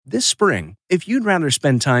This spring, if you'd rather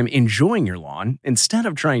spend time enjoying your lawn instead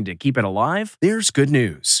of trying to keep it alive, there's good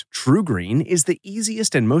news. TruGreen is the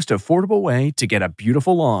easiest and most affordable way to get a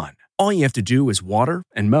beautiful lawn. All you have to do is water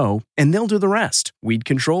and mow, and they'll do the rest. Weed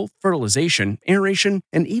control, fertilization, aeration,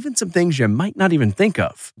 and even some things you might not even think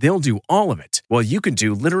of. They'll do all of it, while you can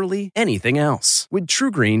do literally anything else. With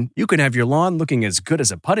TruGreen, you can have your lawn looking as good as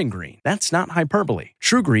a putting green. That's not hyperbole.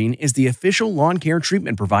 TruGreen is the official lawn care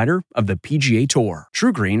treatment provider of the PGA Tour.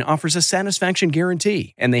 TruGreen offers a satisfaction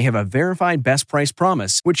guarantee, and they have a verified best price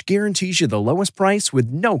promise, which guarantees you the lowest price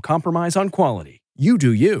with no compromise on quality. You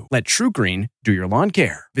do you. Let TruGreen do your lawn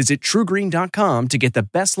care. Visit TruGreen.com to get the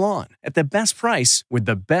best lawn at the best price with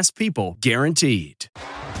the best people guaranteed.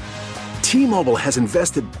 T-Mobile has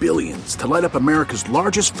invested billions to light up America's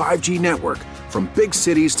largest 5G network, from big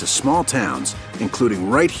cities to small towns,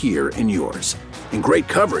 including right here in yours. And great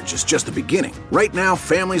coverage is just the beginning. Right now,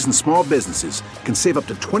 families and small businesses can save up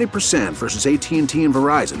to 20% versus AT&T and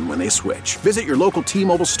Verizon when they switch. Visit your local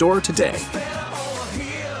T-Mobile store today.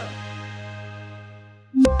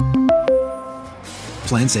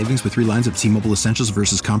 Plan savings with 3 lines of T-Mobile Essentials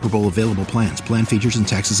versus comparable available plans. Plan features and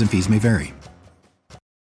taxes and fees may vary.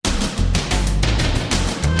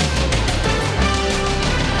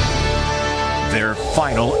 Their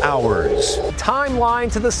final hours.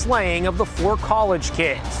 Timeline to the slaying of the 4 college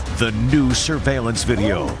kids. The new surveillance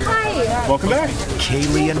video. Hi. Welcome back.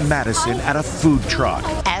 Kaylee and Madison at a food truck.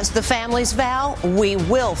 As the families vow, we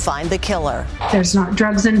will find the killer. There's not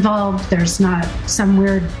drugs involved. There's not some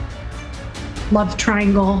weird love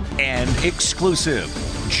triangle. And exclusive,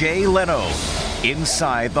 Jay Leno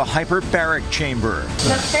inside the hyperbaric chamber.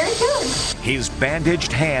 That's very good. His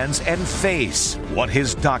bandaged hands and face. What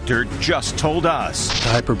his doctor just told us. The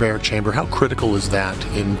hyperbaric chamber, how critical is that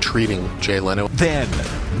in treating Jay Leno? Then,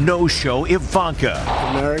 no-show Ivanka.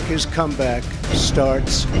 America's comeback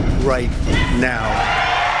starts right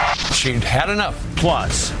now. She'd had enough.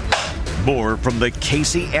 Plus, more from the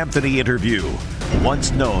Casey Anthony interview.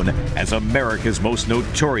 Once known as America's most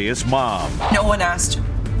notorious mom. No one asked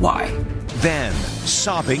why. Then,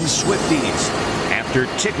 sobbing Swifties after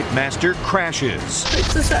Ticketmaster crashes.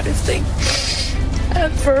 It's the saddest thing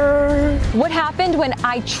ever. What happened when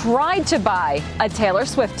I tried to buy a Taylor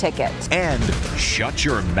Swift ticket? And shut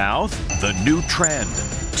your mouth, the new trend.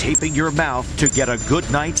 Taping your mouth to get a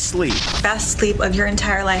good night's sleep. Best sleep of your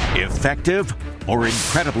entire life. Effective or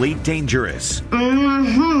incredibly dangerous?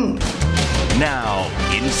 Mm-hmm. Now,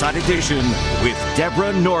 Inside Edition with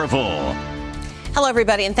Deborah Norville. Hello,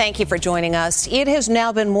 everybody, and thank you for joining us. It has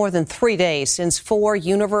now been more than 3 days since 4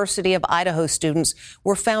 University of Idaho students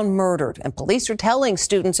were found murdered, and police are telling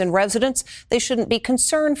students and residents they shouldn't be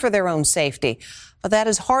concerned for their own safety. But that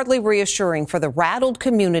is hardly reassuring for the rattled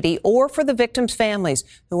community or for the victims' families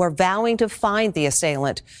who are vowing to find the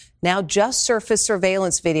assailant. Now, just surfaced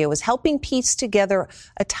surveillance video is helping piece together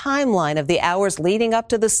a timeline of the hours leading up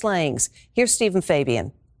to the slayings. Here's Stephen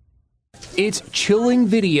Fabian. It's chilling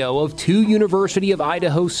video of 2 University of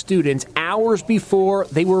Idaho students hours before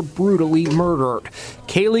they were brutally murdered.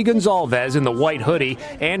 Kaylee Gonzalez in the white hoodie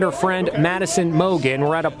and her friend Madison Mogan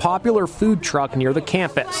were at a popular food truck near the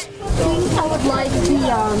campus. I would like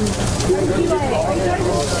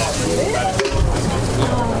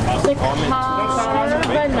the carbonara.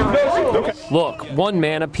 Look, one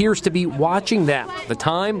man appears to be watching them. The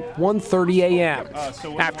time, 1:30 a.m.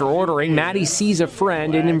 After ordering, Maddie sees a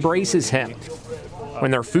friend and embraces him.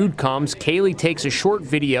 When their food comes, Kaylee takes a short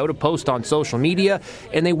video to post on social media,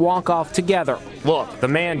 and they walk off together. Look, the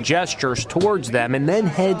man gestures towards them and then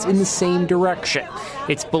heads in the same direction.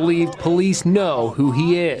 It's believed police know who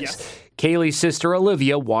he is. Yes. Kaylee's sister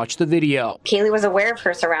Olivia watched the video. Kaylee was aware of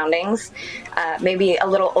her surroundings, maybe a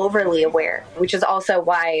little overly aware, which is also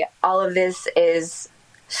why all of this is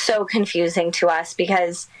so confusing to us,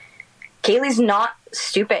 because Kaylee's not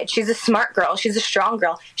stupid. She's a smart girl. She's a strong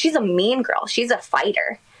girl. She's a mean girl. She's a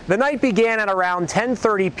fighter. The night began at around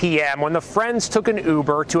 10:30 p.m. when the friends took an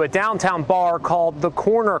Uber to a downtown bar called the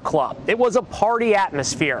Corner Club. It was a party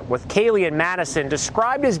atmosphere, with Kaylee and Madison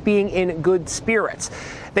described as being in good spirits.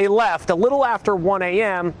 They left a little after 1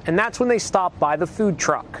 a.m., and that's when they stopped by the food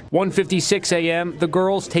truck. 1:56 a.m., the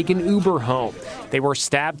girls take an Uber home. They were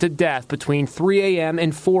stabbed to death between 3 a.m.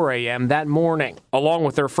 and 4 a.m. that morning, along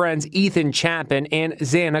with their friends Ethan Chapin and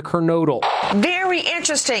Xana Kernodle. Very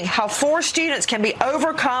interesting how 4 students can be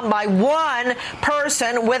overcome by one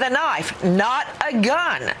person with a knife, not a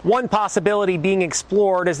gun. One possibility being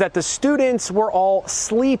explored is that the students were all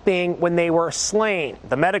sleeping when they were slain.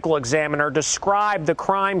 The medical examiner described the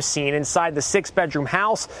crime scene inside the 6-bedroom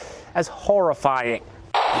house as horrifying.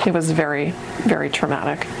 It was very, very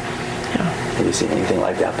traumatic. Yeah. Have you seen anything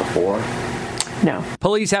like that before? No.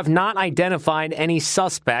 Police have not identified any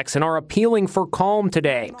suspects and are appealing for calm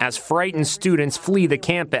today as frightened students flee the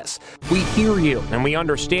campus. We hear you and we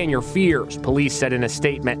understand your fears, police said in a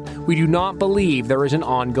statement. We do not believe there is an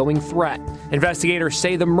ongoing threat. Investigators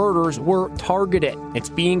say the murders were targeted. It's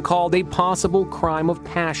being called a possible crime of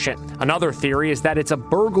passion. Another theory is that it's a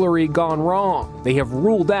burglary gone wrong. They have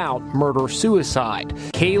ruled out murder-suicide.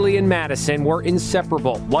 Kaylee and Madison were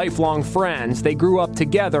inseparable, lifelong friends. They grew up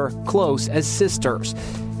together, close as sisters.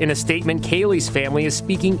 In a statement, Kaylee's family is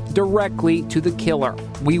speaking directly to the killer.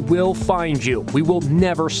 We will find you. We will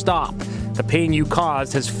never stop. The pain you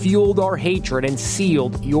caused has fueled our hatred and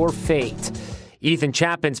sealed your fate. Ethan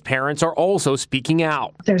Chapman's parents are also speaking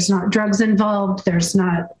out. There's not drugs involved. There's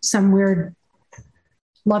not some weird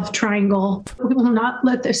love triangle. We will not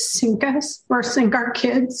let this sink us or sink our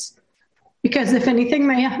kids, because if anything,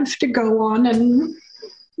 they have to go on and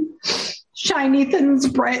shine Ethan's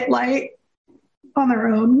bright light on their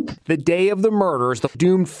own. The day of the murders, the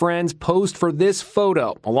doomed friends posed for this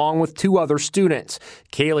photo along with 2 other students.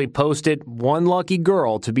 Kaylee posted, "One lucky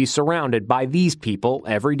girl to be surrounded by these people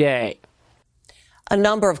every day." A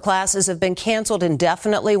number of classes have been canceled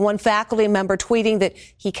indefinitely. One faculty member tweeting that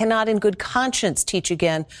he cannot in good conscience teach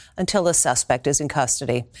again until the suspect is in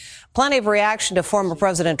custody. Plenty of reaction to former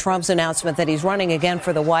President Trump's announcement that he's running again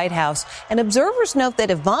for the White House. And observers note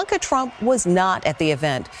that Ivanka Trump was not at the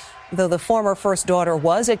event. Though the former first daughter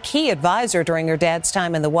was a key advisor during her dad's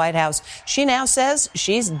time in the White House, she now says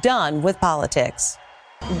she's done with politics.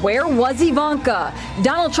 Where was Ivanka?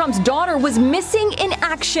 Donald Trump's daughter was missing in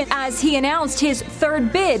action as he announced his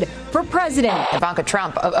 3rd bid for president. Ivanka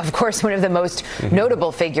Trump, of course, one of the most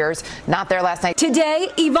notable figures, not there last night. Today,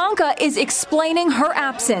 Ivanka is explaining her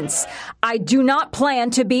absence. I do not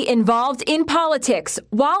plan to be involved in politics.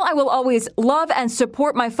 While I will always love and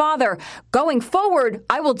support my father, going forward,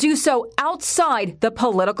 I will do so outside the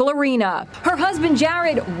political arena. Her husband,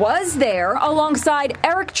 Jared, was there alongside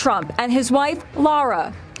Eric Trump and his wife, Laura.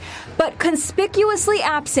 But conspicuously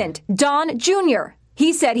absent, Don Jr.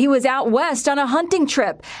 He said he was out west on a hunting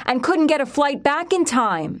trip and couldn't get a flight back in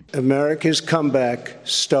time. America's comeback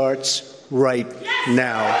starts right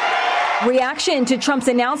now. Reaction to Trump's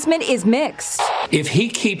announcement is mixed. If he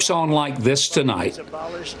keeps on like this tonight,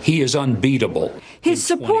 he is unbeatable. His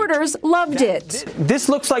supporters loved it. This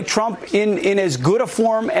looks like Trump in as good a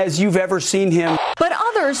form as you've ever seen him. But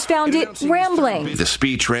others found it rambling. The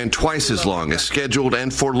speech ran twice as long as scheduled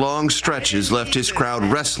and for long stretches left his crowd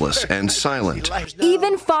restless and silent.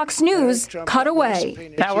 Even Fox News cut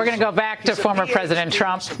away. Now we're going to go back to former President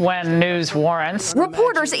Trump when news warrants.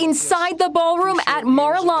 Reporters inside the ballroom at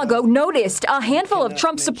Mar-a-Lago noticed a handful of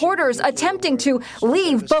Trump supporters attempting to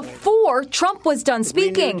leave before Trump was done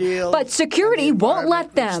speaking, but security won't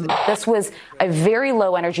let them. This was a very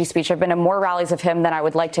low energy speech. I've been to more rallies of him than I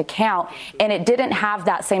would like to count, and it didn't have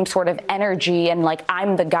that same sort of energy and like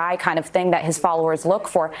I'm the guy kind of thing that his followers look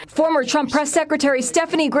for. Former Trump press secretary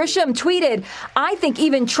Stephanie Grisham tweeted, "I think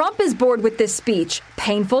even Trump is bored with this speech.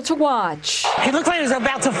 Painful to watch." He looked like he was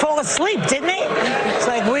about to fall asleep, didn't he? It's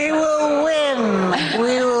like, we will win.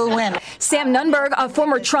 We will win. Sam Nunberg, a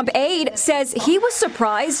former Trump aide, says he was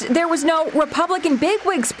surprised there was no Republican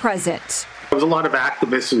bigwigs present. There was a lot of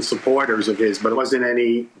activists and supporters of his, but it wasn't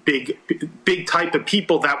any big type of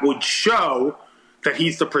people that would show that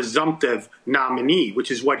he's the presumptive nominee,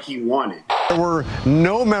 which is what he wanted. There were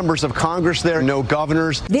no members of Congress there, no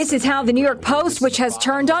governors. This is how the New York Post, which has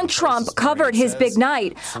turned on Trump, covered his big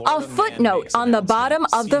night. A footnote on the bottom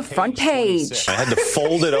of the front page. I had to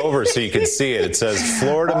fold it over so you could see it. It says,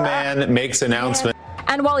 Florida man makes announcement.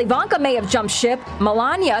 And while Ivanka may have jumped ship,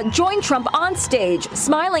 Melania joined Trump on stage,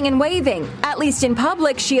 smiling and waving. At least in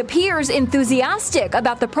public, she appears enthusiastic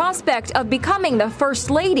about the prospect of becoming the First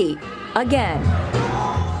Lady again.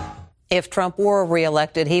 If Trump were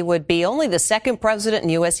reelected, he would be only the second president in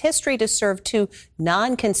U.S. history to serve 2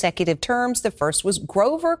 non-consecutive terms. The first was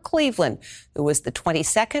Grover Cleveland, who was the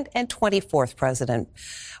 22nd and 24th president.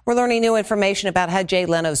 We're learning new information about how Jay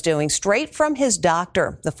Leno's doing straight from his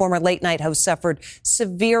doctor. The former late-night host suffered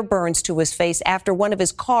severe burns to his face after one of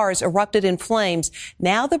his cars erupted in flames.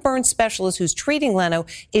 Now the burn specialist who's treating Leno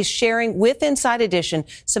is sharing with Inside Edition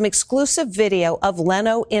some exclusive video of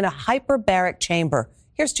Leno in a hyperbaric chamber.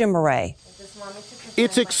 Here's Jim Murray.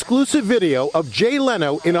 It's exclusive video of Jay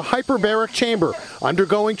Leno in a hyperbaric chamber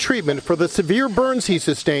undergoing treatment for the severe burns he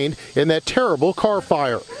sustained in that terrible car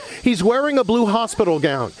fire. He's wearing a blue hospital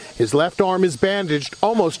gown. His left arm is bandaged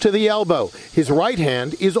almost to the elbow. His right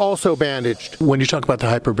hand is also bandaged. When you talk about the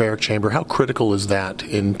hyperbaric chamber, how critical is that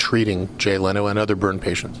in treating Jay Leno and other burn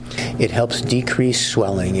patients? It helps decrease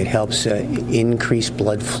swelling. It helps increase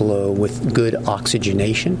blood flow with good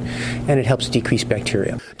oxygenation, and it helps decrease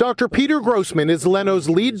bacteria. Dr. Peter Grossman is Leno's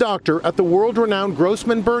lead doctor at the world-renowned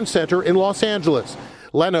Grossman Burn Center in Los Angeles.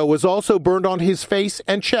 Leno was also burned on his face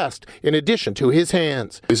and chest, in addition to his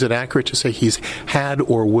hands. Is it accurate to say he's had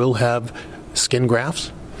or will have skin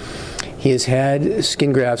grafts? He has had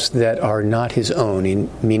skin grafts that are not his own,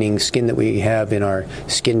 meaning skin that we have in our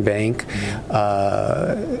skin bank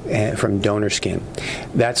from donor skin.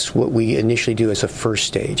 That's what we initially do as a first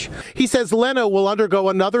stage. He says Leno will undergo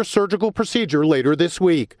another surgical procedure later this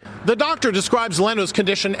week. The doctor describes Leno's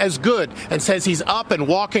condition as good and says he's up and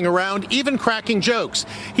walking around, even cracking jokes.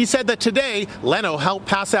 He said that today, Leno helped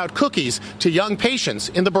pass out cookies to young patients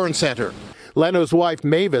in the burn center. Leno's wife,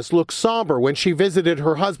 Mavis, looked somber when she visited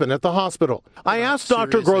her husband at the hospital. I asked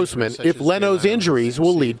Dr. Grossman if Leno's injuries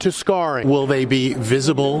will lead to scarring. Will they be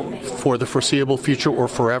visible for the foreseeable future or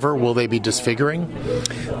forever? Will they be disfiguring?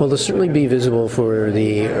 Well, they'll certainly be visible for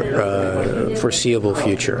the foreseeable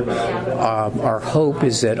future. Our hope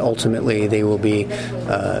is that ultimately they will be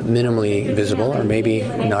minimally visible or maybe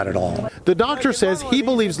not at all. The doctor says he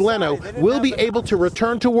believes Leno will be able to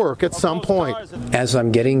return to work at some point. As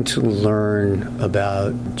I'm getting to learn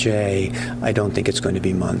about Jay, I don't think it's going to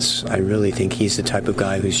be months. I really think he's the type of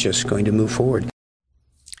guy who's just going to move forward.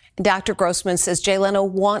 Dr. Grossman says Jay Leno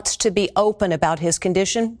wants to be open about his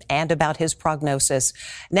condition and about his prognosis.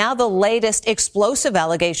 Now the latest explosive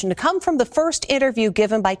allegation to come from the first interview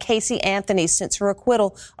given by Casey Anthony since her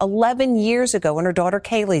acquittal 11 years ago in her daughter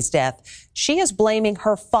Kaylee's death. She is blaming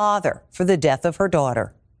her father for the death of her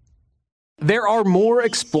daughter. There are more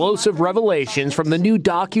explosive revelations from the new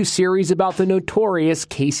docuseries about the notorious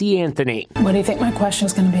Casey Anthony. What do you think my question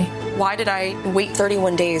is going to be? Why did I wait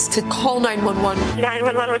 31 days to call 911?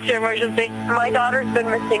 911, what's your emergency? My daughter's been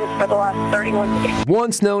missing for the last 31 days.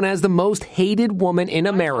 Once known as the most hated woman in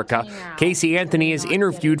America, Casey Anthony is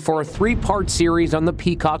interviewed for a 3-part series on the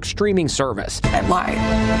Peacock streaming service. I lied.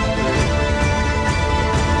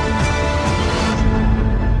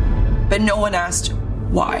 But no one asked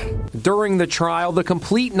why. During the trial, the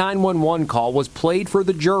complete 911 call was played for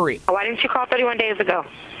the jury. Why didn't you call 31 days ago?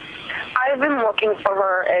 I've been looking for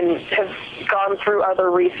her and have gone through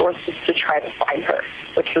other resources to try to find her,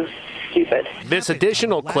 which was stupid. This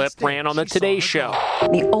additional clip ran on the Today Show.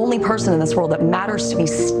 The only person in this world that matters to me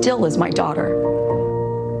still is my daughter.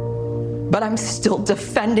 But I'm still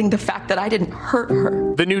defending the fact that I didn't hurt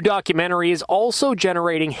her. The new documentary is also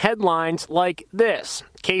generating headlines like this.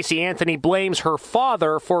 Casey Anthony blames her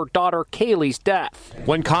father for daughter Kaylee's death.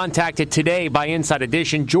 When contacted today by Inside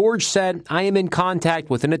Edition, George said, "I am in contact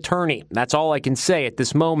with an attorney. That's all I can say at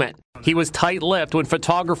this moment." He was tight-lipped when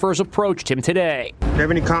photographers approached him today. Do you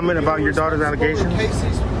have any comment about your daughter's allegations?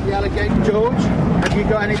 George, have you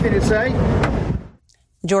got anything to say?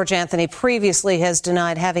 George Anthony previously has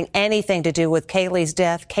denied having anything to do with Kaylee's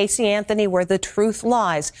death. Casey Anthony, Where the Truth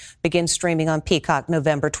Lies, begins streaming on Peacock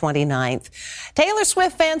November 29th. Taylor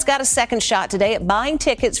Swift fans got a second shot today at buying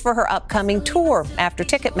tickets for her upcoming tour after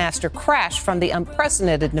Ticketmaster crashed from the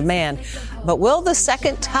unprecedented demand. But will the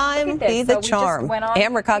second time be the charm?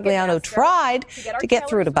 Amber Cogliano tried to get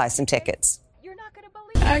through to buy some tickets.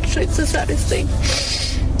 Actually, it's the saddest thing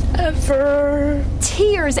ever.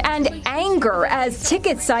 Tears and anger as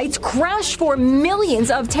ticket sites crash for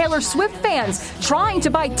millions of Taylor Swift fans trying to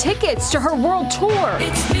buy tickets to her world tour.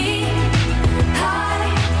 It's me. Hi,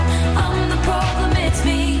 I'm the problem, it's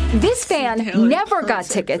me. This fan never got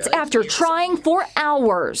tickets after trying for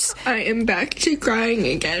hours. I am back to crying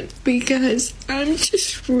again because I'm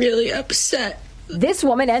just really upset. This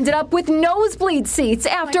woman ended up with nosebleed seats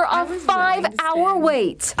after a 5-hour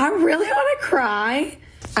wait. I really want to cry.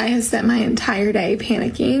 I have spent my entire day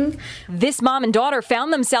panicking. This mom and daughter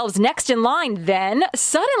found themselves next in line. Then,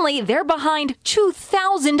 suddenly, they're behind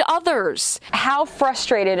 2,000 others. How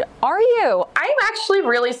frustrated are you? I'm actually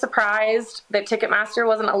really surprised that Ticketmaster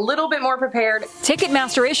wasn't a little bit more prepared.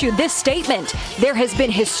 Ticketmaster issued this statement. There has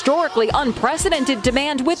been historically unprecedented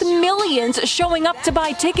demand with millions showing up to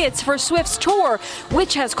buy tickets for Swift's tour,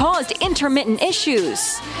 which has caused intermittent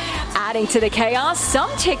issues. Adding to the chaos, some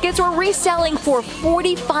tickets were reselling for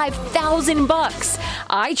 $45,000.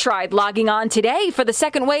 I tried logging on today for the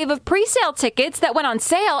second wave of pre-sale tickets that went on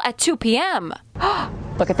sale at 2 p.m.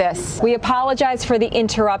 Look at this. We apologize for the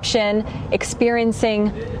interruption,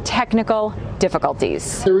 experiencing technical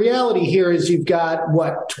difficulties. The reality here is you've got,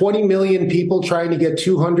 20 million people trying to get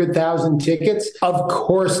 200,000 tickets. Of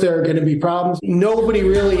course there are going to be problems. Nobody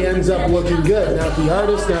really ends up looking good. Not the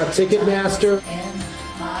artist, not Ticketmaster.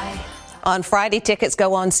 On Friday, tickets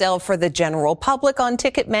go on sale for the general public on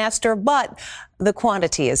Ticketmaster, but the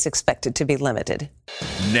quantity is expected to be limited.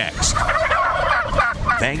 Next,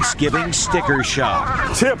 Thanksgiving sticker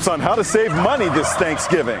shock. Tips on how to save money this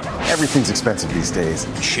Thanksgiving. Everything's expensive these days.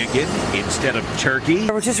 Chicken instead of turkey.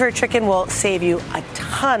 Rotisserie chicken will save you a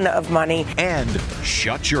ton of money. And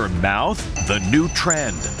shut your mouth, the new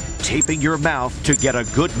trend. Taping your mouth to get a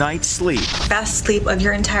good night's sleep. Best sleep of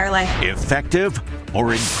your entire life. Effective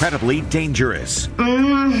or incredibly dangerous?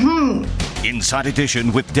 Inside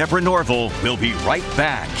Edition with Deborah Norville. We'll be right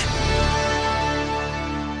back.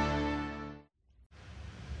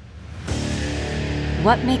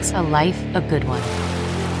 What makes a life a good one?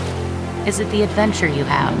 Is it the adventure you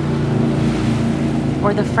have?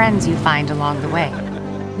 Or the friends you find along the way?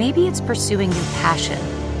 Maybe it's pursuing your passion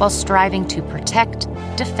while striving to protect,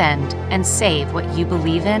 defend, and save what you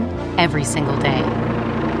believe in every single day.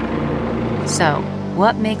 So,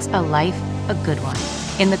 what makes a life a good one?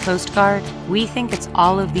 In the Coast Guard, we think it's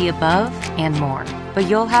all of the above and more, but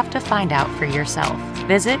you'll have to find out for yourself.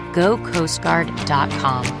 Visit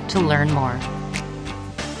gocoastguard.com to learn more.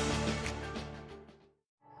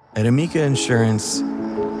 At Amica Insurance,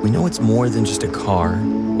 we know it's more than just a car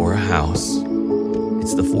or a house.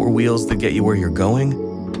 It's the four wheels that get you where you're going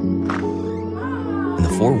and the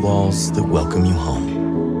four walls that welcome you home.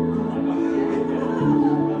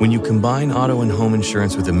 When you combine auto and home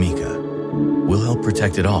insurance with Amica, we'll help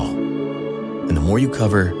protect it all. And the more you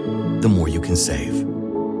cover, the more you can save.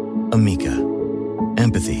 Amica.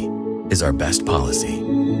 Empathy is our best policy.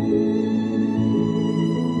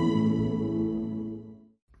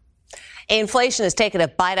 Inflation has taken a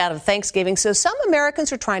bite out of Thanksgiving, so some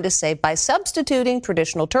Americans are trying to save by substituting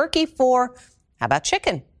traditional turkey for, how about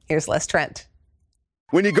chicken? Here's Les Trent.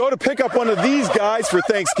 When you go to pick up one of these guys for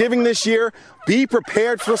Thanksgiving this year, be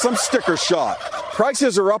prepared for some sticker shock.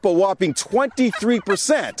 Prices are up a whopping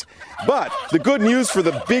 23%. But the good news for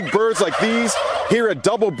the big birds like these here at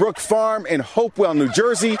Doublebrook Farm in Hopewell, New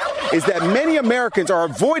Jersey, is that many Americans are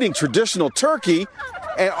avoiding traditional turkey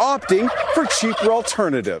and opting for cheaper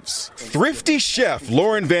alternatives. Thrifty chef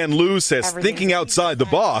Lauren Van Loo says thinking outside the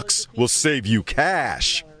box will save you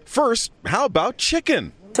cash. First, how about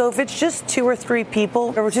chicken? So if it's just 2 or 3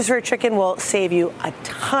 people, a rotisserie chicken will save you a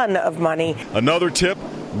ton of money. Another tip,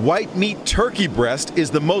 white meat turkey breast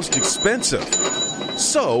is the most expensive.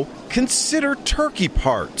 So consider turkey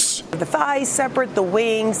parts. The thighs separate, the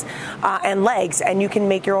wings, and legs, and you can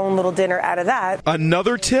make your own little dinner out of that.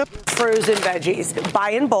 Another tip? Frozen veggies.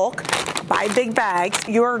 Buy in bulk, buy big bags.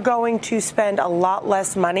 You're going to spend a lot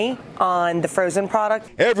less money on the frozen product.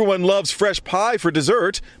 Everyone loves fresh pie for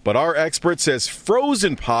dessert, but our expert says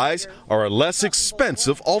frozen pies are a less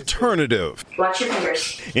expensive alternative. Watch your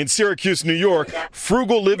fingers. In Syracuse, New York,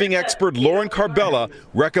 frugal living expert Lauren Carbella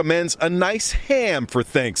recommends a nice ham for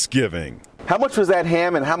Thanksgiving. How much was that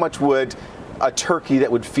ham and how much would a turkey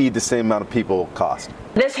that would feed the same amount of people cost?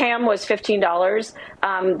 This ham was $15.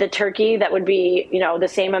 The turkey that would be, the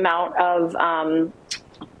same amount of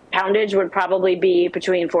poundage would probably be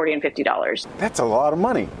between $40 and $50. That's a lot of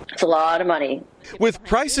money. It's a lot of money. With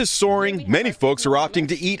prices soaring, many folks are opting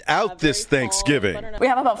to eat out this Thanksgiving. We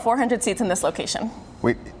have about 400 seats in this location.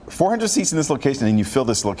 Wait, 400 seats in this location and you fill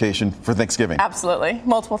this location for Thanksgiving? Absolutely.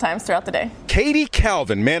 Multiple times throughout the day. Katie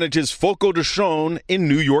Calvin manages Foco de Chão in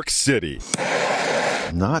New York City.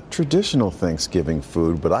 Not traditional Thanksgiving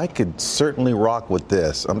food, but I could certainly rock with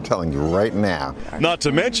this. I'm telling you right now. Not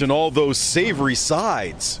to mention all those savory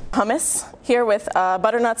sides. Hummus here with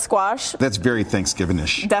butternut squash. That's very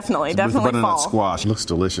Thanksgiving-ish. Definitely with the butternut fall. Squash. Looks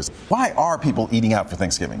delicious. Why are people eating out for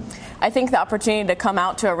Thanksgiving? I think the opportunity to come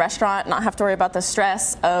out to a restaurant, not have to worry about the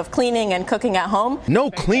stress of cleaning and cooking at home.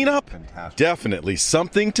 No cleanup? Definitely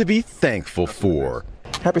something to be thankful for.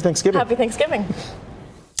 Happy Thanksgiving. Happy Thanksgiving.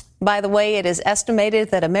 By the way, it is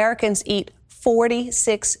estimated that Americans eat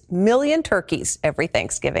 46 million turkeys every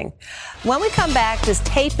Thanksgiving. When we come back, does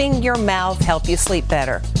taping your mouth help you sleep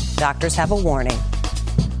better? Doctors have a warning.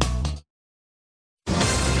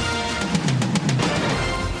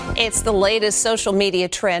 It's the latest social media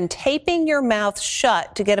trend, taping your mouth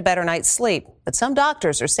shut to get a better night's sleep. But some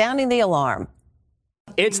doctors are sounding the alarm.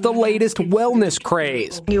 It's the latest wellness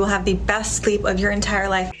craze. You will have the best sleep of your entire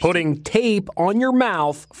life. Putting tape on your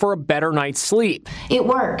mouth for a better night's sleep. It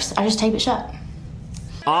works. I just tape it shut.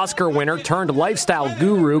 Oscar winner turned lifestyle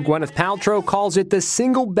guru Gwyneth Paltrow calls it the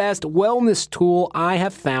single best wellness tool I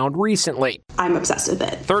have found recently. I'm obsessed with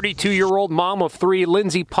it. 32-year-old mom of 3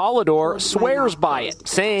 Lindsay Polidor swears by it,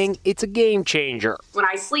 saying it's a game changer. When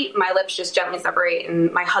I sleep, my lips just gently separate,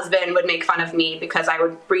 and my husband would make fun of me because I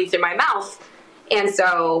would breathe through my mouth. And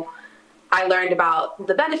so I learned about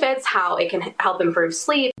the benefits, how it can help improve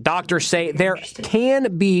sleep. Doctors say there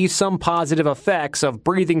can be some positive effects of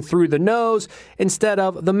breathing through the nose instead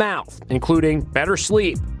of the mouth, including better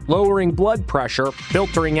sleep, lowering blood pressure,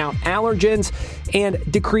 filtering out allergens, and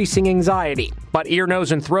decreasing anxiety. But ear,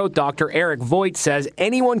 nose, and throat doctor Eric Voigt says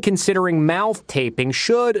anyone considering mouth taping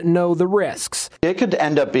should know the risks. It could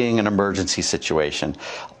end up being an emergency situation.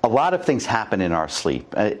 A lot of things happen in our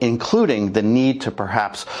sleep, including the need to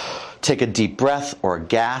perhaps take a deep breath or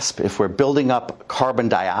gasp. If we're building up carbon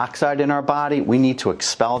dioxide in our body, we need to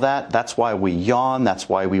expel that. That's why we yawn. That's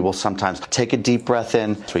why we will sometimes take a deep breath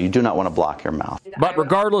in. So you do not want to block your mouth. But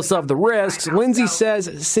regardless of the risks, Lindsay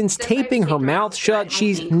says since taping her mouth shut,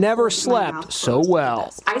 she's never slept so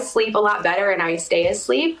well. I sleep a lot better and I stay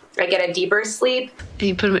asleep. I get a deeper sleep. And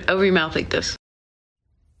you put them over your mouth like this.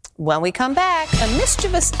 When we come back, a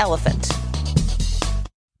mischievous elephant.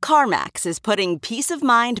 CarMax is putting peace of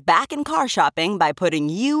mind back in car shopping by putting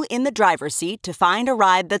you in the driver's seat to find a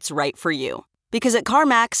ride that's right for you. Because at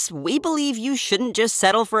CarMax, we believe you shouldn't just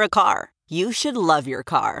settle for a car. You should love your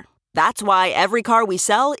car. That's why every car we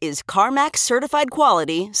sell is CarMax certified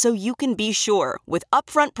quality, so you can be sure with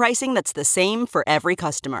upfront pricing that's the same for every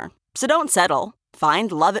customer. So don't settle.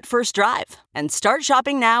 Find love at first drive and start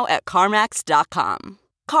shopping now at CarMax.com.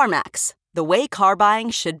 CarMax, the way car buying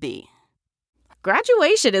should be.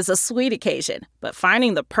 Graduation is a sweet occasion, but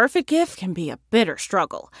finding the perfect gift can be a bitter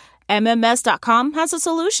struggle. MMS.com has a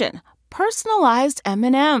solution. Personalized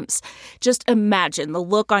M&Ms. Just imagine the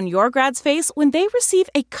look on your grad's face when they receive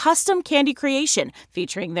a custom candy creation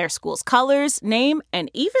featuring their school's colors, name, and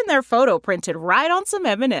even their photo printed right on some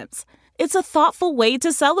M&Ms. It's a thoughtful way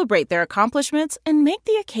to celebrate their accomplishments and make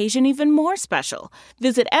the occasion even more special.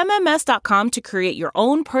 Visit MMS.com to create your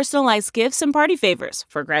own personalized gifts and party favors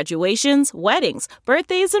for graduations, weddings,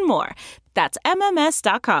 birthdays, and more. That's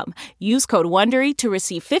MMS.com. Use code WONDERY to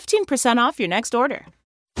receive 15% off your next order.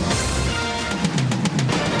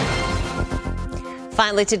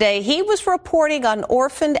 Finally today, he was reporting on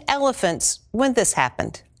orphaned elephants when this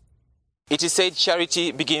happened. It is said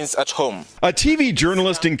charity begins at home. A TV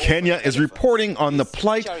journalist in Kenya is reporting on the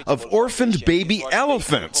plight of orphaned baby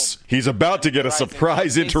elephants. He's about to get a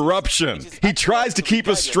surprise interruption. He tries to keep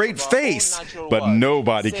a straight face, but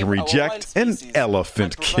nobody can reject an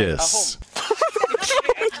elephant kiss.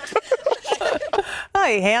 Oh,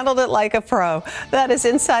 he handled it like a pro. That is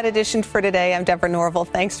Inside Edition for today. I'm Deborah Norville.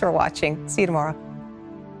 Thanks for watching. See you tomorrow.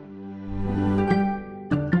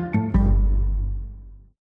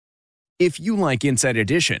 If you like Inside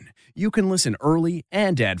Edition, you can listen early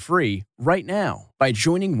and ad-free right now by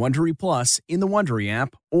joining Wondery Plus in the Wondery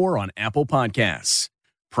app or on Apple Podcasts.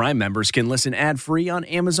 Prime members can listen ad-free on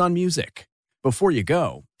Amazon Music. Before you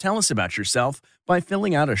go, tell us about yourself by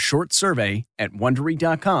filling out a short survey at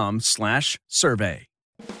Wondery.com/survey.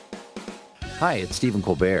 Hi, it's Stephen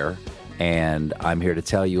Colbert, and I'm here to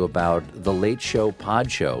tell you about The Late Show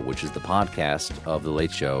Pod Show, which is the podcast of The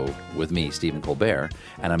Late Show with me, Stephen Colbert,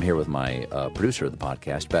 and I'm here with my producer of the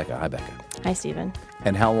podcast, Becca. Hi, Becca. Hi, Stephen.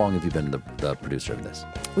 And how long have you been the producer of this?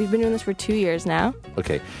 We've been doing this for 2 years now.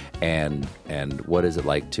 Okay, and what is it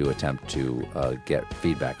like to attempt to get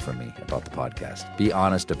feedback from me about the podcast? Be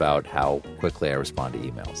honest about how quickly I respond to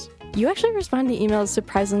emails. You actually respond to emails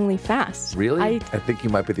surprisingly fast. Really? I think you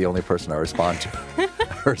might be the only person I respond to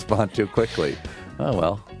quickly. Oh,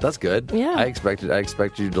 well, that's good. Yeah. I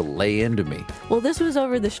expected you to lay into me. Well, this was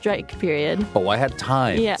over the strike period. Oh, I had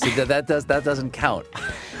time. Yeah. See, that doesn't count.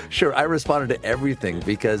 Sure, I responded to everything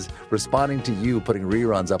because responding to you putting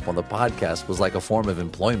reruns up on the podcast was like a form of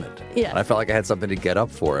employment. Yeah. And I felt like I had something to get up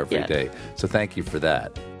for every day. So thank you for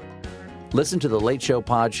that. Listen to The Late Show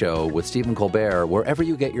Pod Show with Stephen Colbert wherever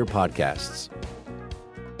you get your podcasts.